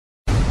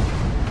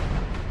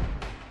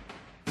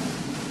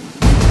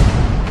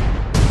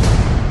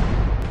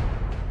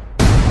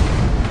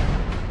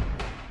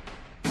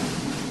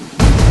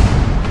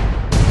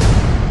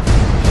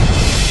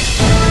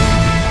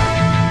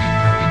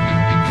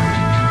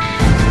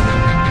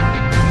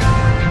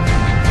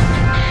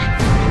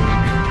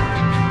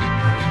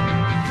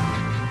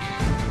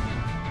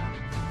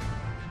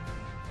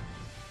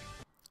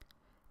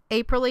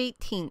April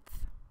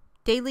 18th,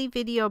 Daily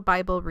Video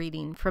Bible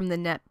Reading from the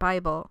Net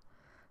Bible,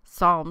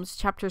 Psalms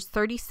chapters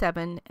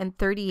 37 and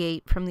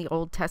 38 from the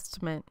Old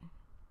Testament.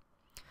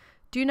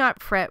 Do not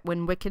fret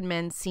when wicked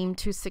men seem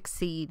to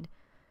succeed.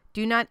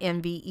 Do not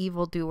envy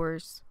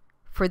evildoers,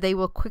 for they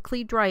will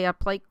quickly dry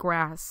up like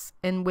grass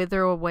and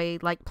wither away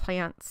like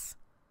plants.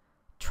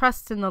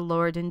 Trust in the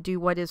Lord and do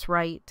what is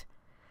right.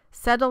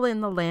 Settle in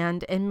the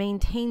land and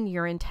maintain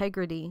your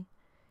integrity.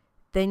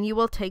 Then you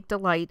will take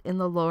delight in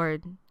the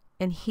Lord,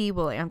 and He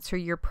will answer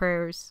your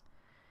prayers.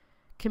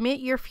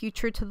 Commit your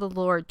future to the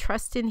Lord.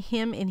 Trust in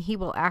Him, and He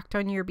will act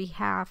on your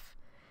behalf.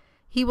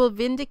 He will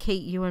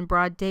vindicate you in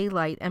broad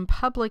daylight and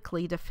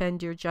publicly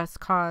defend your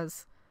just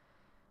cause.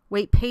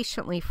 Wait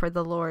patiently for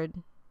the Lord.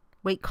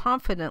 Wait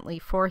confidently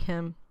for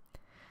Him.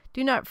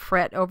 Do not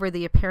fret over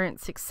the apparent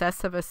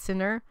success of a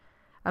sinner,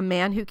 a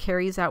man who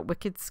carries out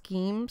wicked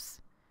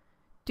schemes.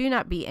 Do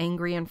not be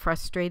angry and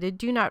frustrated.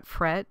 Do not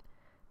fret.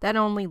 That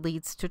only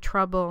leads to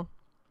trouble.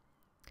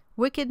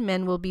 Wicked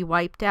men will be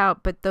wiped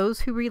out, but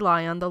those who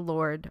rely on the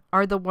Lord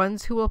are the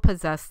ones who will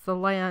possess the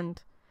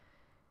land.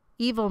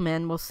 Evil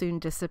men will soon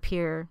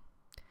disappear.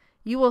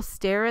 You will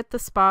stare at the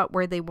spot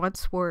where they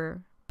once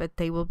were, but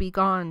they will be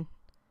gone.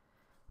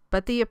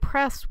 But the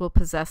oppressed will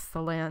possess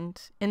the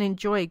land and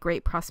enjoy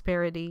great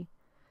prosperity.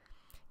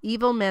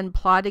 Evil men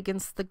plot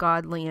against the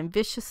godly and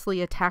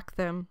viciously attack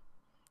them.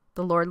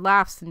 The Lord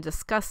laughs in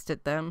disgust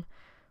at them,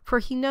 for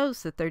He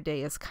knows that their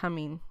day is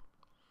coming.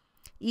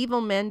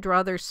 Evil men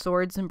draw their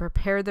swords and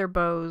prepare their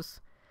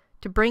bows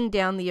to bring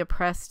down the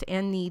oppressed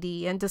and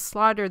needy and to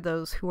slaughter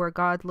those who are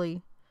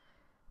godly.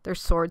 Their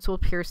swords will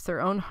pierce their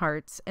own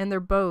hearts, and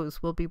their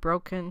bows will be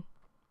broken.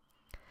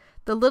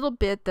 The little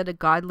bit that a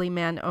godly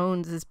man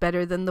owns is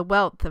better than the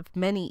wealth of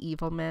many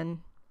evil men.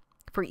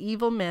 For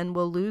evil men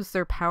will lose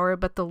their power,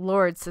 but the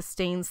Lord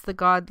sustains the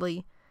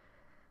godly.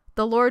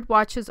 The Lord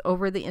watches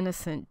over the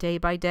innocent day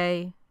by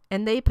day,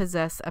 and they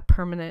possess a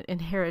permanent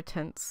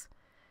inheritance.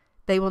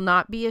 They will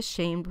not be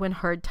ashamed when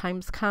hard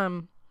times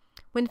come.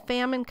 When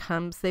famine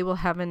comes, they will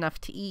have enough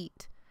to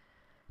eat.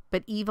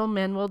 But evil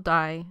men will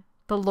die.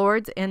 The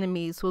Lord's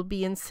enemies will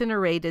be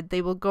incinerated.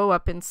 They will go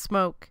up in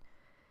smoke.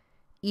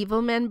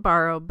 Evil men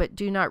borrow, but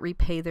do not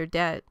repay their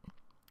debt.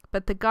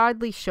 But the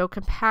godly show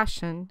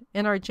compassion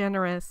and are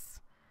generous.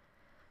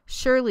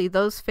 Surely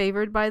those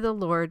favored by the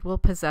Lord will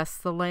possess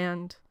the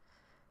land,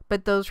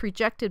 but those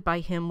rejected by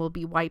Him will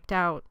be wiped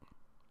out.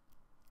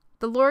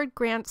 The Lord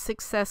grants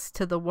success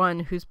to the one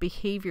whose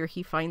behavior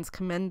He finds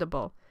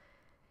commendable.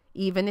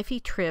 Even if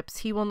he trips,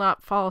 he will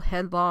not fall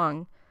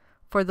headlong,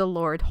 for the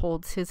Lord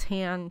holds his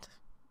hand.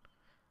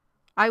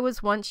 I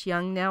was once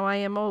young, now I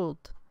am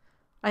old.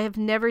 I have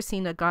never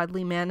seen a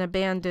godly man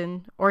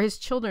abandoned, or his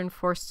children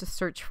forced to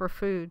search for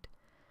food.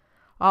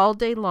 All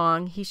day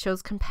long he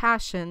shows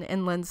compassion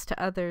and lends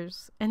to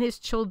others, and his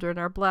children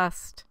are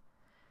blessed.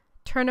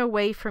 Turn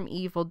away from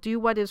evil, do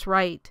what is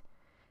right,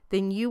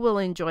 then you will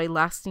enjoy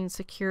lasting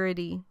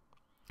security.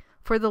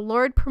 For the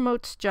Lord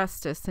promotes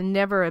justice and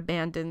never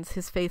abandons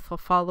His faithful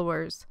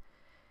followers.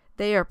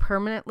 They are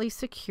permanently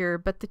secure,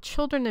 but the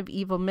children of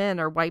evil men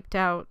are wiped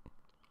out.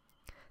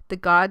 The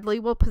godly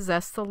will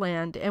possess the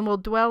land and will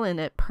dwell in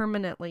it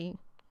permanently.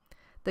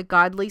 The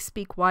godly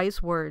speak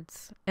wise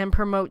words and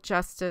promote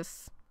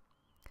justice.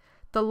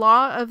 The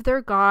law of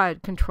their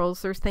God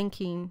controls their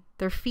thinking.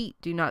 Their feet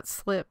do not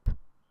slip.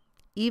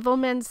 Evil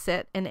men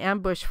set an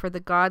ambush for the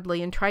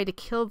godly and try to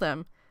kill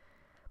them,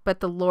 but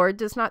the Lord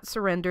does not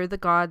surrender the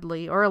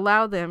godly or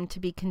allow them to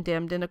be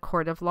condemned in a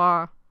court of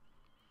law.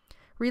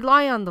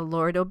 Rely on the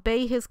Lord,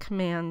 obey His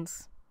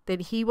commands, then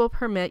He will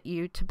permit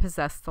you to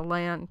possess the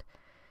land.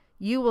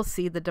 You will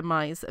see the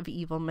demise of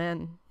evil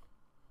men.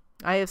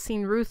 I have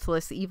seen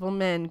ruthless evil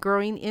men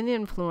growing in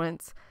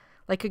influence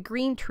like a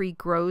green tree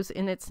grows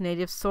in its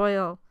native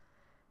soil.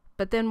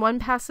 But then one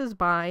passes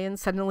by and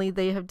suddenly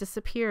they have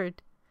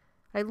disappeared.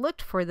 I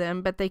looked for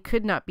them, but they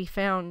could not be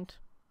found.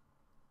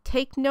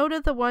 Take note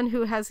of the one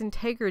who has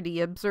integrity,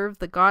 observe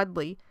the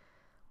godly,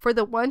 for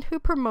the one who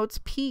promotes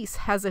peace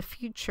has a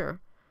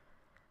future.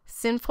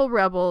 Sinful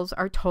rebels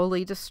are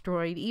totally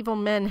destroyed. Evil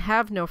men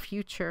have no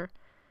future.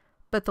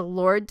 But the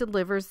Lord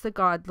delivers the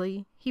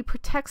godly. He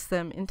protects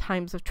them in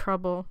times of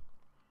trouble.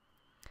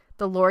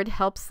 The Lord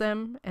helps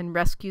them and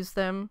rescues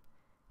them.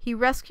 He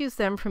rescues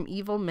them from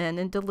evil men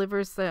and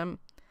delivers them,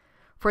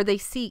 for they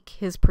seek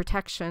His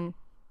protection.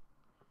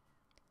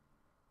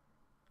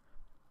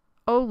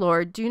 O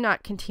Lord, do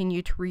not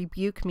continue to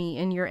rebuke me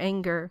in your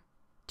anger.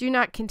 Do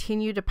not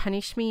continue to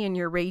punish me in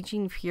your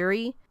raging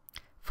fury,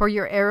 for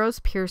your arrows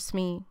pierce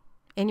me,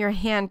 and your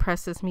hand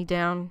presses me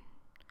down.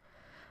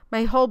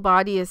 My whole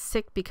body is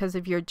sick because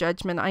of your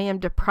judgment. I am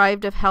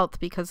deprived of health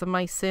because of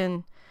my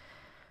sin,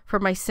 for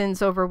my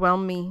sins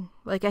overwhelm me.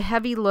 Like a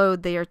heavy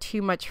load, they are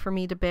too much for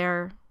me to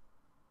bear.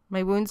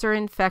 My wounds are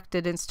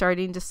infected and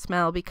starting to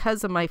smell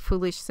because of my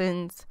foolish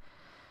sins.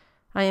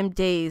 I am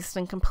dazed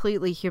and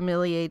completely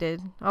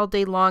humiliated. All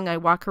day long I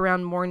walk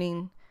around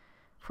mourning,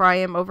 for I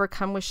am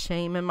overcome with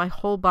shame and my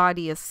whole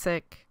body is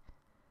sick.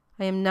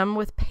 I am numb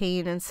with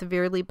pain and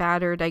severely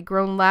battered. I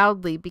groan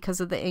loudly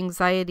because of the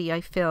anxiety I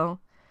feel.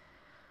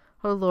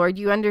 O Lord,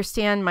 you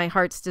understand my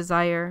heart's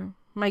desire.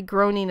 My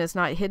groaning is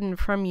not hidden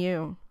from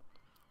you.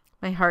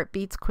 My heart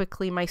beats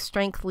quickly. My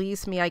strength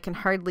leaves me. I can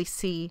hardly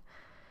see.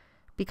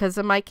 Because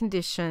of my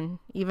condition,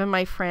 even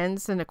my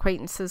friends and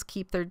acquaintances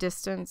keep their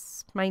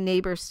distance. My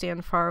neighbors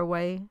stand far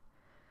away.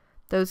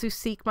 Those who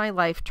seek my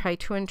life try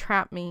to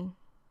entrap me.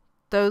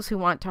 Those who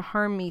want to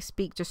harm me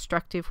speak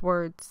destructive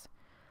words.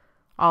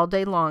 All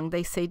day long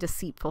they say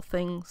deceitful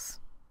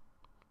things.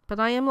 But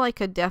I am like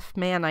a deaf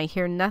man, I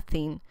hear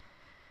nothing.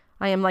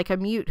 I am like a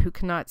mute who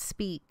cannot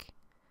speak.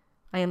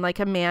 I am like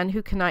a man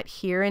who cannot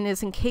hear and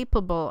is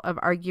incapable of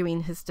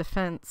arguing his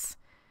defense.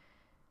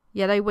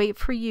 Yet I wait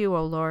for you,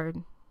 O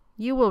Lord.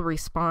 You will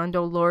respond,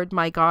 O Lord,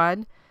 my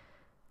God.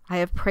 I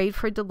have prayed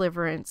for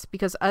deliverance,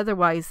 because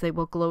otherwise they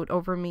will gloat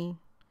over me.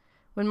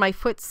 When my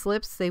foot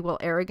slips, they will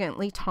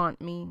arrogantly taunt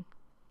me.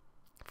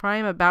 For I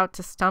am about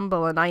to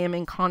stumble, and I am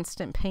in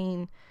constant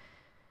pain.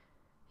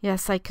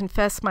 Yes, I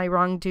confess my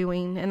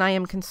wrongdoing, and I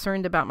am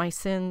concerned about my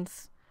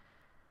sins.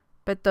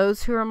 But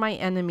those who are my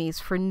enemies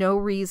for no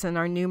reason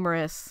are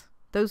numerous.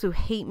 Those who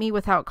hate me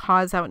without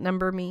cause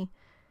outnumber me.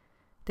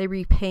 They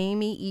repay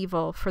me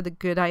evil for the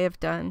good I have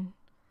done.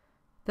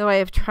 Though I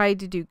have tried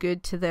to do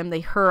good to them,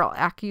 they hurl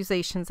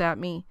accusations at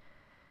me.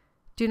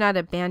 Do not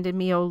abandon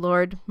me, O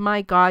Lord.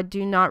 My God,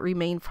 do not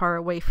remain far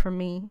away from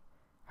me.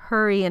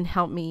 Hurry and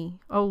help me,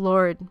 O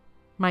Lord,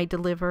 my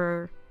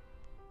deliverer.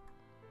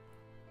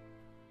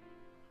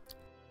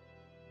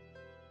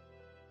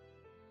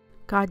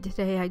 God,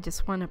 today I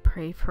just want to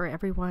pray for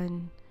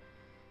everyone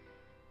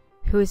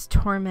who is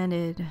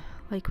tormented,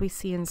 like we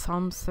see in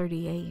Psalms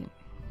 38.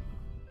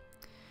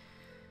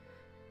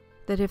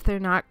 That if they're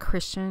not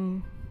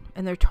Christian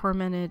and they're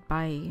tormented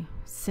by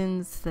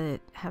sins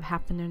that have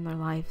happened in their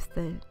life,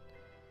 that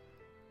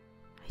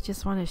I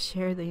just want to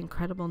share the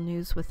incredible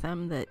news with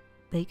them that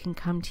they can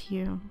come to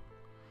you.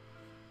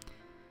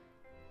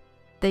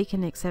 They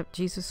can accept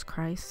Jesus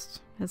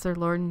Christ as their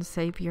Lord and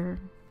Savior.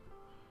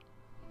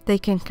 They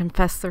can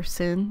confess their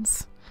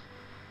sins.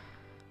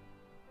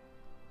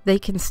 They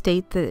can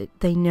state that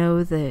they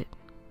know that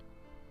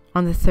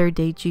on the third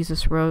day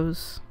Jesus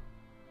rose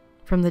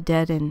from the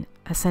dead and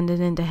ascended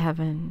into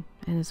heaven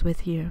and is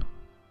with you.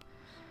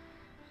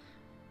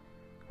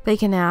 They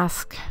can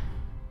ask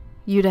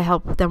you to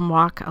help them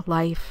walk a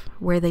life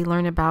where they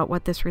learn about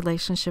what this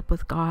relationship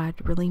with God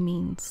really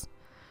means.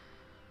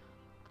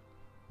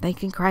 They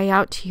can cry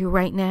out to you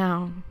right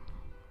now,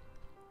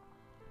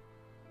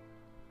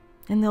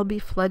 and they'll be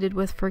flooded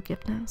with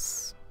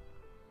forgiveness.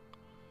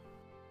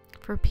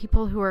 For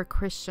people who are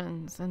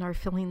Christians and are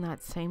feeling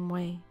that same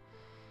way,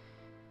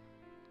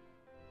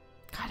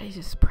 God, I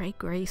just pray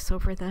grace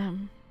over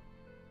them.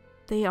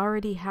 They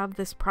already have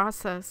this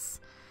process.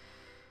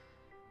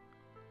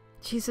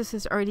 Jesus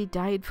has already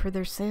died for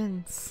their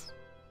sins.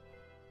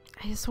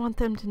 I just want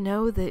them to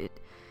know that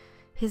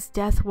his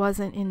death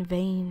wasn't in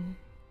vain.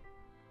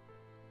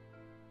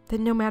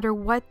 That no matter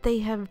what they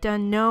have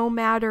done,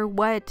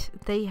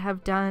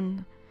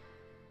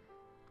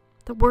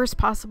 the worst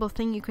possible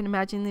thing you can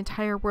imagine in the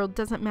entire world,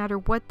 doesn't matter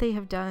what they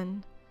have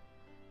done,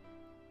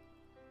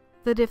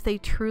 that if they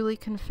truly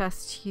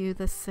confess to you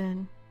the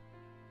sin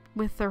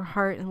with their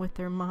heart and with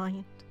their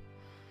mind,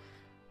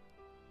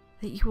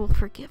 that you will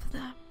forgive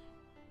them.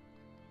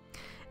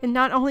 And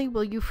not only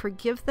will you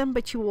forgive them,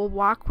 but you will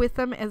walk with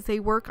them as they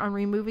work on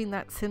removing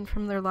that sin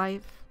from their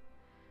life.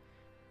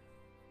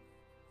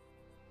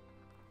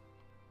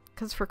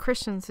 Because for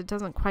Christians, it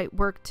doesn't quite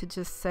work to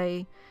just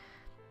say,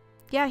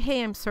 yeah,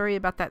 hey, I'm sorry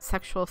about that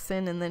sexual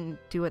sin, and then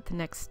do it the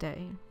next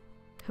day.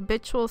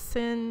 Habitual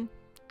sin,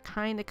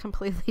 kind of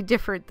completely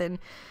different than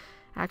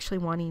actually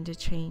wanting to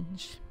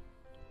change.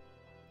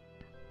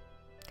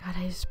 God,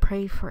 I just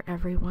pray for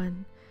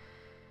everyone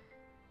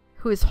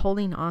who is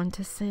holding on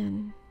to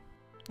sin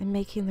and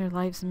making their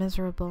lives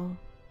miserable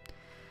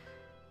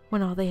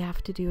when all they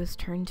have to do is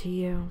turn to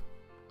you.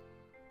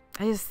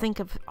 I just think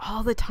of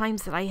all the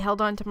times that I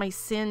held on to my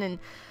sin and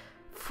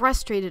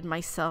frustrated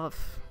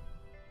myself,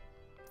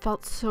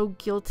 felt so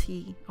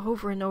guilty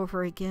over and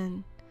over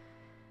again.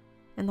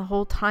 And the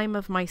whole time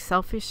of my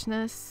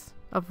selfishness,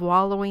 of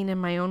wallowing in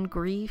my own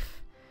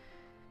grief,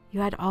 you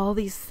had all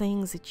these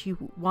things that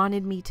you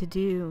wanted me to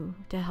do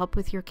to help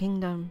with your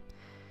kingdom.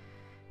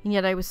 And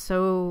yet I was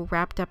so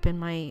wrapped up in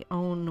my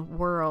own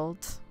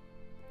world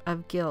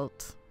of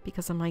guilt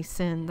because of my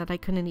sin that I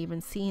couldn't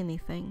even see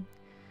anything.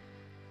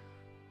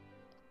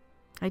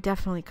 I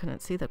definitely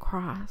couldn't see the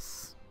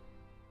cross.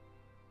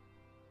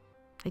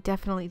 I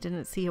definitely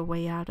didn't see a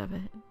way out of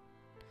it.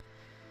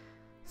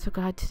 So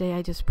God, today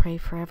I just pray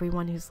for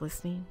everyone who's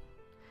listening.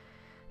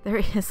 There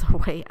is a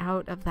way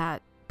out of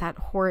that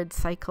horrid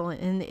cycle,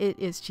 and it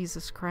is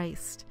Jesus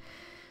Christ.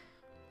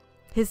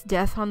 His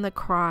death on the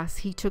cross,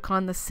 he took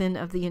on the sin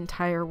of the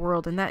entire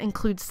world, and that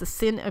includes the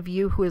sin of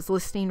you who is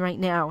listening right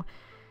now.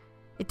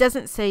 It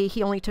doesn't say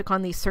he only took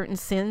on these certain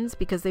sins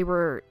because they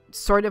were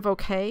sort of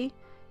okay.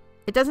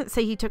 It doesn't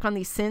say he took on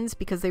these sins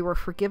because they were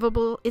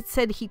forgivable. It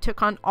said he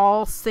took on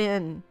all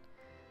sin.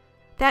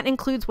 That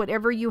includes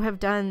whatever you have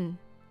done.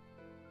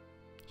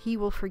 He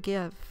will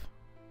forgive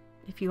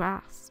if you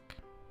ask.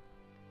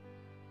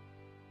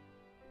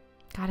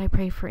 God, I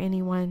pray for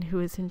anyone who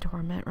is in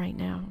torment right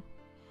now,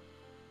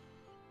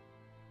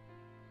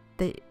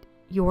 that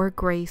your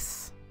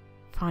grace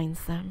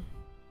finds them,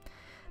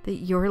 that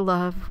your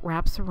love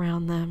wraps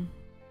around them,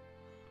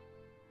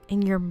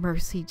 and your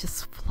mercy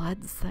just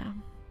floods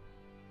them.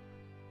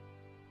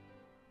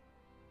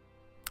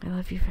 I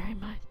love you very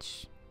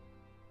much.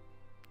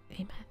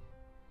 Amen.